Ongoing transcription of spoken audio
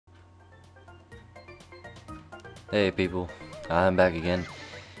Hey people, I'm back again.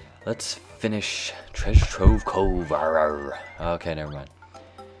 Let's finish Treasure Trove Cove. Arr, arr. Okay, never mind.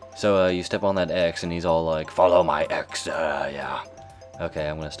 So you step on that X and he's all like, follow my X, yeah. Okay,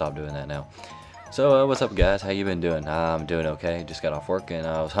 I'm gonna stop doing that now. So what's up guys, how you been doing? I'm doing okay, just got off work and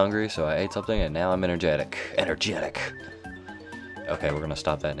I was hungry so I ate something and now I'm energetic. Okay, we're gonna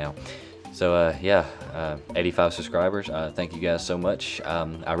stop that now. So yeah, 85 subscribers, thank you guys so much.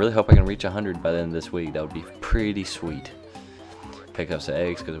 I really hope I can reach 100 by the end of this week. That would be pretty sweet. Pick up some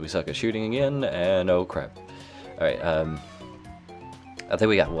eggs because we suck at shooting again, and oh crap. Alright, I think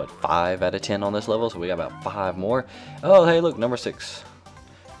we got, what, 5 out of 10 on this level, so we got about 5 more. Oh, hey, look, number 6.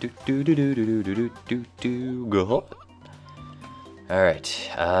 Go. Alright,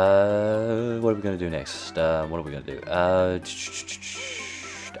 what are we gonna do next? What are we gonna do?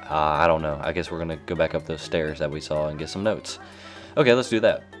 I don't know. I guess we're gonna go back up those stairs that we saw and get some notes. Okay, let's do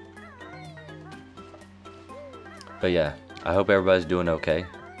that. But yeah, I hope everybody's doing okay.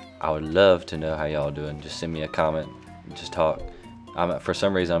 I would love to know how y'all doing. Just send me a comment. Just talk. For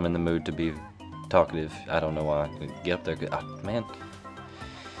some reason, I'm in the mood to be talkative. I don't know why. Get up there. Oh, man.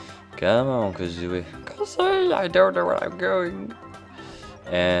 Come on, Kazooie. Kazooie, I don't know where I'm going.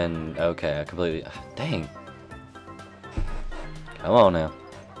 And, okay, I completely... Dang. Come on now.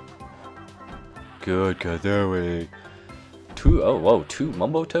 Good Kazooie. 2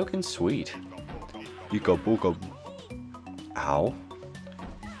 Mumbo tokens? Sweet. Yika boka. Ow.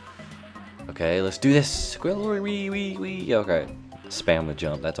 Okay, let's do this. Okay. Spam the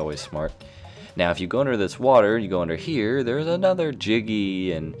jump. That's always smart. Now, if you go under this water, you go under here, there's another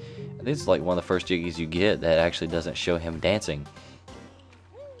Jiggy, and this is like one of the first Jiggies you get that actually doesn't show him dancing.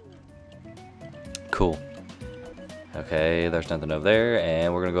 Cool. Okay, there's nothing over there,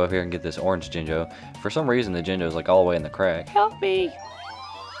 and we're gonna go up here and get this orange Jinjo. For some reason, the Jinjo's like all the way in the crack. Help me!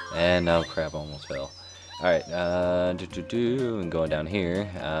 And oh crap, I almost fell. Alright, and going down here.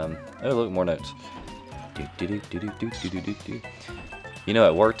 Oh, look, more notes. You know,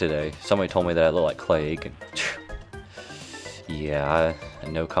 at work today, somebody told me that I look like Clay Aiken. Yeah,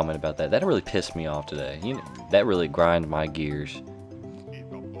 no comment about that. That really pissed me off today. You know, that really grind my gears.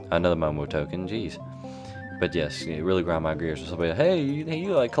 Another Momo token, jeez. But yes, it really grind my gears. Somebody, hey,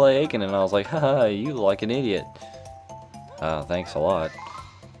 you like Clay Aiken, and I was like, haha, you look like an idiot. Thanks a lot.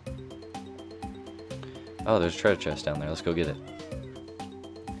 Oh, there's a treasure chest down there. Let's go get it.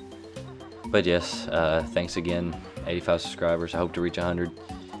 But yes, thanks again, 85 subscribers. I hope to reach 100.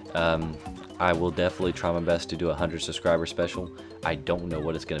 I will definitely try my best to do a 100 subscriber special. I don't know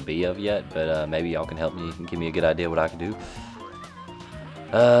what it's going to be of yet, but maybe y'all can help me and give me a good idea what I can do.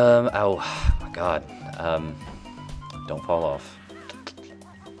 Oh my god. Don't fall off.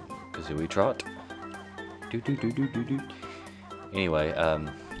 Kazooie trot. Anyway,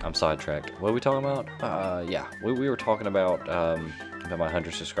 I'm sidetracked. What are we talking about? Yeah, we were talking about my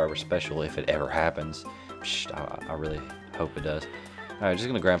 100 subscriber special if it ever happens. I really hope it does. Alright, just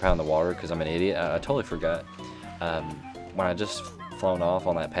gonna ground pound the water because I'm an idiot. I totally forgot. When I just flown off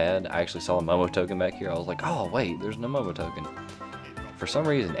on that pad, I actually saw a Momo token back here. I was like, oh wait, there's no Momo token. For some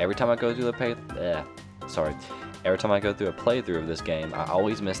reason, every time I go through every time I go through a playthrough of this game, I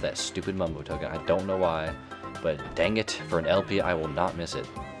always miss that stupid Momo token. I don't know why, but dang it, for an LP, I will not miss it.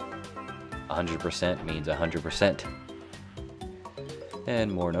 100% means 100%.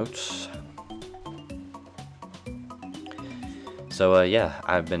 And more notes. So yeah,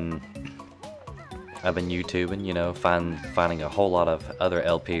 I've been YouTubing, you know, finding a whole lot of other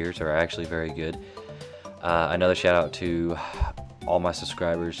LPers who are actually very good. Another shout out to all my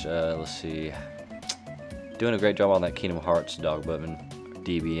subscribers. Let's see, doing a great job on that Kingdom Hearts dog button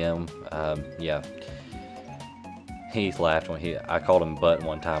DBM. Yeah, he laughed when I called him Butt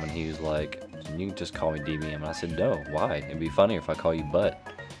one time, and he was like, "You can just call me DBM." And I said, "No, why? It'd be funnier if I call you Butt."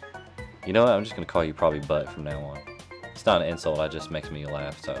 You know what? I'm just gonna call you probably Butt from now on. It's not an insult. It just makes me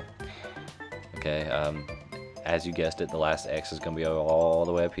laugh. So, okay. As you guessed it, the last X is gonna be all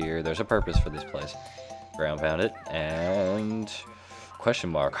the way up here. There's a purpose for this place. Ground pound it, and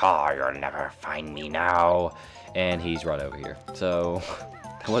question mark. Ha, you'll never find me now. And he's right over here. So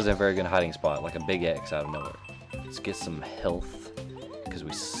that wasn't a very good hiding spot, like a big X out of nowhere. Let's get some health because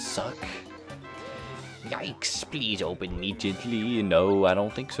we suck. Yikes, please open me gently. No, I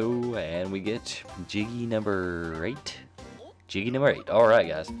don't think so. And we get Jiggy number 8. Jiggy number 8. Alright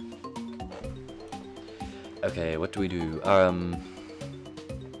guys. Okay, what do we do?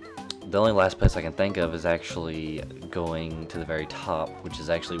 The only last place I can think of is actually going to the very top, which is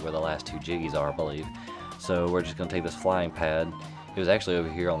actually where the last 2 Jiggies are, I believe. So we're just going to take this flying pad. It was actually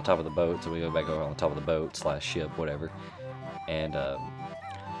over here on the top of the boat, so we go back over on the top of the boat / ship, whatever. And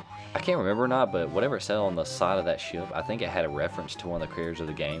I can't remember or not, but whatever it said on the side of that ship, I think it had a reference to one of the creators of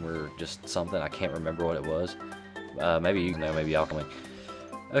the game or just something. I can't remember what it was. Maybe you know, maybe y'all can.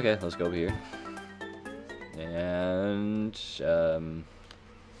 Okay, let's go over here. And we're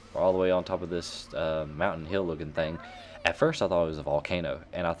all the way on top of this mountain hill looking thing. At first I thought it was a volcano,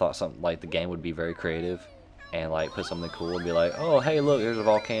 and I thought something like the game would be very creative and like put something cool and be like, oh hey look, there's a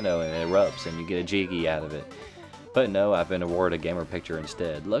volcano and it erupts and you get a jiggy out of it. But no, I've been awarded a gamer picture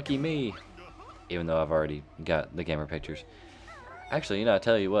instead. Lucky me! Even though I've already got the gamer pictures. Actually, you know, I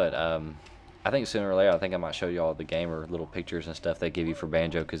tell you what, I think sooner or later, I think I might show you all the gamer little pictures and stuff they give you for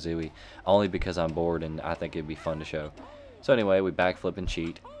Banjo-Kazooie. Only because I'm bored and I think it'd be fun to show. So anyway, we backflip and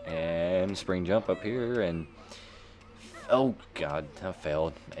cheat. And spring jump up here and... Oh god, I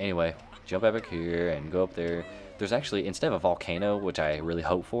failed. Anyway, jump up here and go up there. There's actually, instead of a volcano, which I really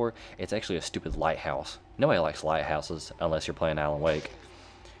hope for, it's actually a stupid lighthouse. Nobody likes lighthouses unless you're playing Alan Wake.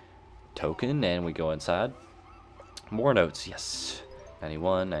 Token, and we go inside. More notes, yes.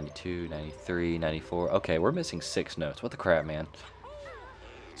 91, 92, 93, 94. Okay, we're missing 6 notes. What the crap, man?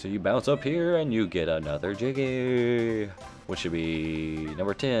 So you bounce up here and you get another jiggy, which should be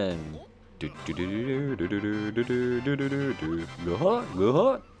number 10. Go hot, go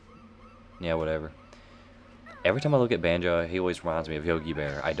hot. Yeah, whatever. Every time I look at Banjo, he always reminds me of Yogi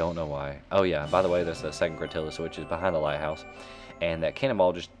Bear. I don't know why. Oh yeah, by the way, there's the second Brentilda switch is behind the lighthouse. And that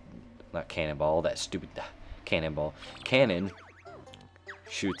cannonball just... Not cannonball, that stupid... Cannonball. Cannon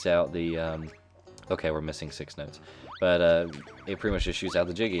shoots out the... Okay, we're missing 6 notes. But it pretty much just shoots out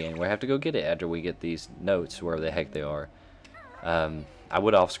the jiggy, and we have to go get it after we get these notes, wherever the heck they are. I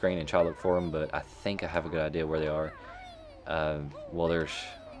would off screen and try to look for them, but I think I have a good idea where they are. Well, there's...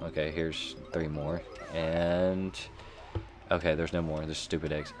 Okay, here's 3 more. And... Okay, there's no more. There's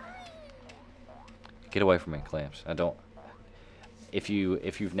stupid eggs. Get away from me, clamps. I don't... If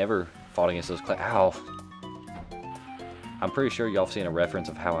you've never fought against those clamps... Ow! I'm pretty sure y'all have seen a reference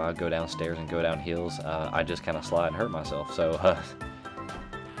of how I go downstairs and go down hills. I just kind of slide and hurt myself, so...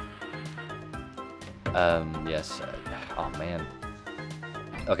 yes. Oh, man.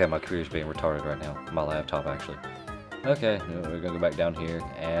 Okay, my computer's being retarded right now. My laptop, actually. Okay, we're gonna go back down here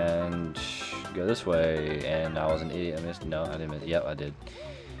and go this way. And I was an idiot. I missed. No, I didn't miss. Yep, I did.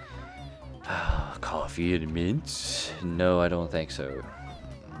 Coffee and mints? No, I don't think so.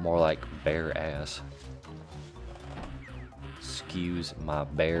 More like bare ass. Excuse my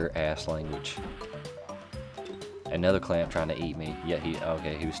bare ass language. Another clamp trying to eat me. Yeah, he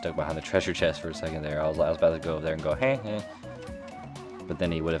was stuck behind the treasure chest for a second there. I was about to go over there and go, heh, heh. But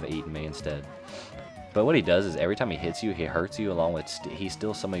then he would have eaten me instead. But what he does is every time he hits you, he hurts you along with... he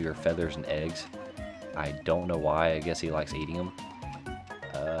steals some of your feathers and eggs. I don't know why. I guess he likes eating them.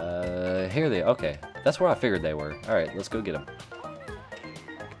 Here they... Okay. That's where I figured they were. Alright, let's go get them.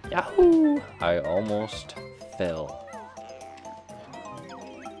 Yahoo! I almost fell.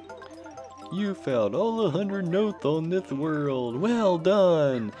 You found all 100 notes on this world. Well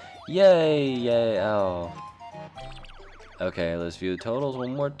done! Yay! Yay! Oh. Okay, let's view the totals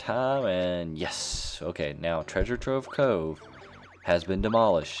one more time, and yes! Okay, now Treasure Trove Cove has been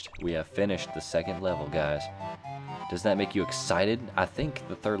demolished. We have finished the 2nd level, guys. Does that make you excited? I think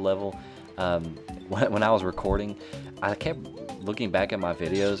the 3rd level, when I was recording, I kept looking back at my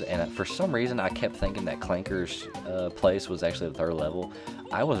videos, and for some reason I kept thinking that Clanker's place was actually the 3rd level.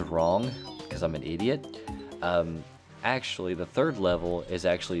 I was wrong, because I'm an idiot. Actually, the 3rd level is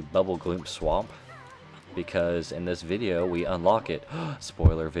actually Bubble Gloom Swamp, because in this video we unlock it.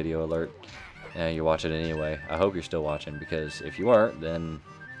 Spoiler video alert. You're watching it anyway. I hope you're still watching, because if you aren't, then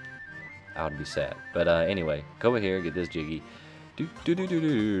I would be sad. But anyway, go over here, get this jiggy.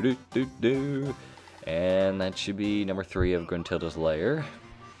 And that should be number 3 of Brentilda's lair.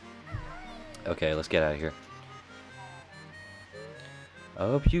 Okay, let's get out of here. I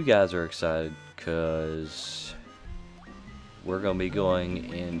hope you guys are excited, because we're going to be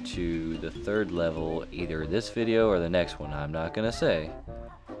going into the 3rd level either this video or the next one. I'm not going to say.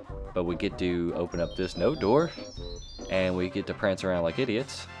 But we get to open up this note door, and we get to prance around like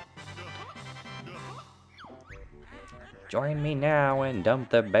idiots. Join me now and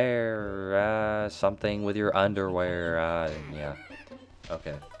dump the bear, something with your underwear, yeah.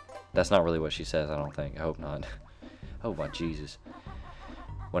 Okay. That's not really what she says, I don't think. I hope not. Oh my Jesus.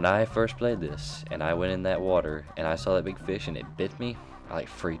 When I first played this, and I went in that water, and I saw that big fish and it bit me, I like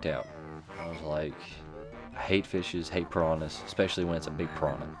freaked out. I was like, I hate fishes, hate piranhas, especially when it's a big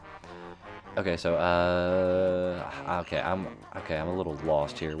piranha. Okay, so, okay, I'm a little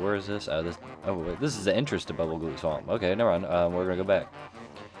lost here. Where is this? Oh, this is the entrance to Bubble Gloom Swamp. Okay, never mind. We're gonna go back.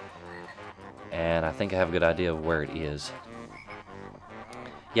 And I think I have a good idea of where it is.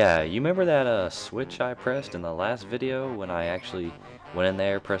 Yeah, you remember that switch I pressed in the last video when I actually went in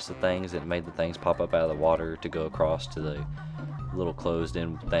there, pressed the things, and made the things pop up out of the water to go across to the little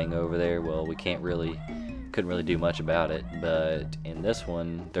closed-in thing over there? Well, we couldn't really do much about it, but in this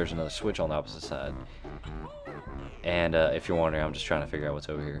one, there's another switch on the opposite side. And if you're wondering, I'm just trying to figure out what's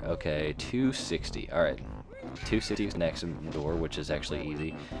over here. Okay, 260. All right, 260 is next door, which is actually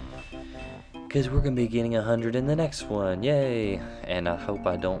easy, because we're going to be getting 100 in the next one. Yay! And I hope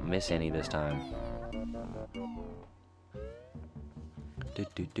I don't miss any this time.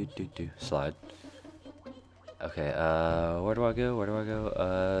 Slide. Okay, where do I go? Where do I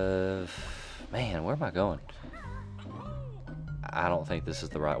go? Man, where am I going? I don't think this is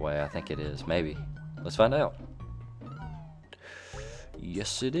the right way. I think it is. Maybe. Let's find out.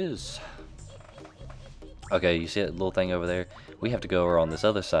 Yes, it is. Okay, you see that little thing over there? We have to go over on this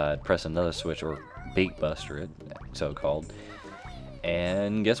other side, press another switch, or beak buster it, so-called.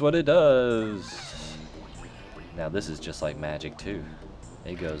 And guess what it does? Now this is just like magic too.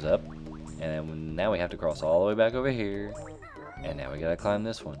 It goes up, and then now we have to cross all the way back over here, and now we gotta climb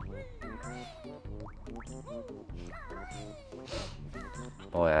this one.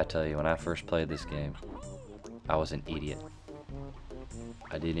 Boy, I tell you, when I first played this game, I was an idiot.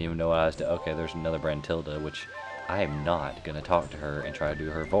 I didn't even know what I was doing. Okay, there's another Brentilda, which I am not going to talk to her and try to do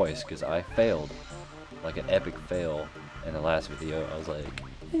her voice, because I failed. Like an epic fail in the last video. I was like,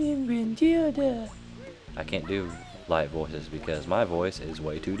 I'm Brentilda. I can't do light voices because my voice is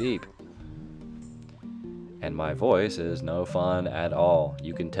way too deep. And my voice is no fun at all.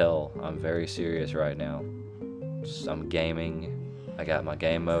 You can tell I'm very serious right now. I'm gaming. I got my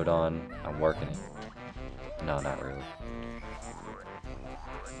game mode on. I'm working it. No, not really.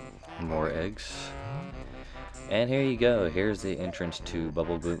 More eggs. And here you go. Here's the entrance to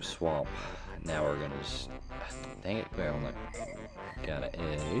Bubble Boop Swamp. Now we're gonna just... Dang it, where am I? Got an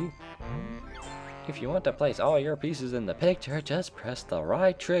A. If you want to place all your pieces in the picture, just press the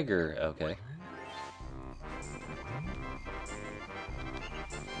right trigger. Okay.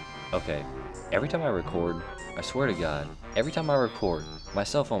 Okay. Every time I record, I swear to God, every time I record, my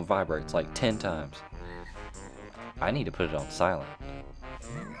cell phone vibrates like 10 times. I need to put it on silent.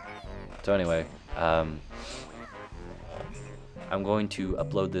 So anyway, I'm going to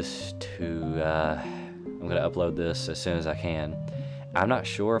upload this to, I'm going to upload this as soon as I can. I'm not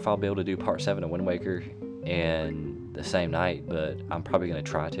sure if I'll be able to do part 7 of Wind Waker in the same night, but I'm probably going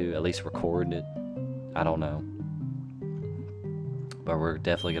to try to, at least record it. I don't know. But we're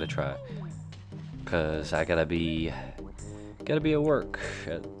definitely going to try. Because I gotta be at work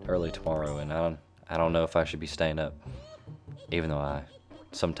early tomorrow, and I don't know if I should be staying up. Even though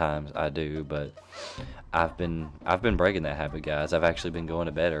sometimes I do, but I've been breaking that habit, guys. I've actually been going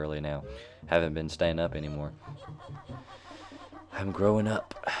to bed early now. Haven't been staying up anymore. I'm growing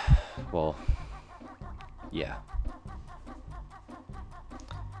up. Well, yeah.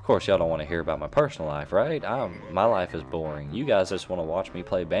 Of course, y'all don't want to hear about my personal life, right? My life is boring. You guys just want to watch me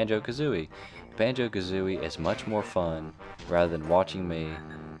play Banjo-Kazooie. Banjo-Kazooie is much more fun rather than watching me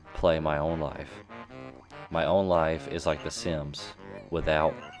play my own life. My own life is like The Sims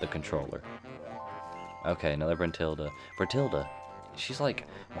without the controller. Okay, another Brentilda. Brentilda, she's like,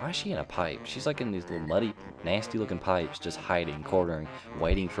 why is she in a pipe? She's like in these little muddy, nasty looking pipes, just hiding, cornering,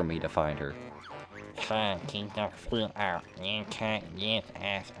 waiting for me to find her. Can't keep the flu out. You can't use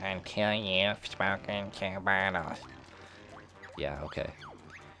us until you've spoken to Bartos. Yeah, okay.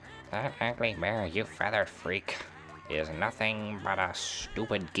 That ugly bear, you feathered freak, is nothing but a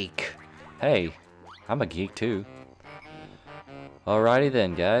stupid geek. Hey, I'm a geek too. Alrighty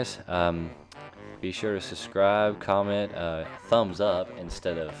then, guys. Be sure to subscribe, comment, thumbs up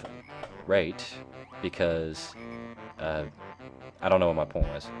instead of rate, because I don't know what my point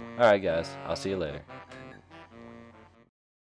was. Alright guys, I'll see you later.